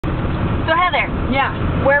together. Yeah.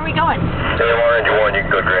 Where are we going? AMR engine 1, you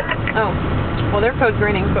can go green. Oh. Well, they're code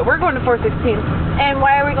greening, but we're going to 416 And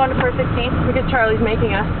why are we going to 416? because Charlie's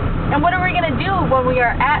making us. And what are we going to do when we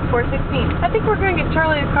are at 416? I think we're going to get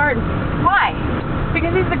Charlie a card Why?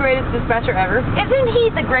 because he's the greatest dispatcher ever. Isn't he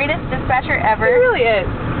the greatest dispatcher He ever? really is.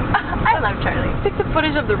 I love Charlie. Take the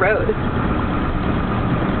footage of the road.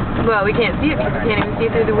 Well, we can't see it because we can't even see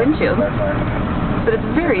through the windshield. But it's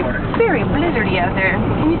very, very blizzardy out there.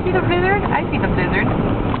 Can you see the blizzard? I see the blizzard.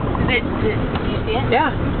 Do you see it?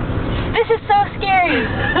 Yeah. This is so scary.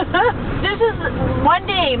 This is one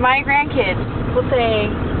day my grandkids will say,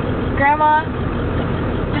 Grandma,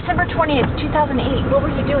 December 20th, 2008, what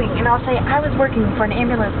were you doing? And I'll say, I was working for an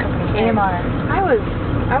ambulance company, AMR.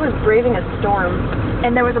 I was braving a storm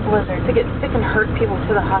And there was a blizzard. to get sick and hurt people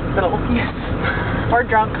to the hospital. Yes. Or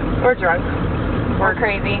drunk. Or drunk. Or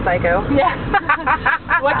crazy. Psycho. Yeah.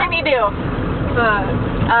 What can you do?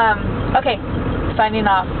 Okay. Signing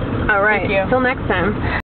off. All right. Thank you. Till next time.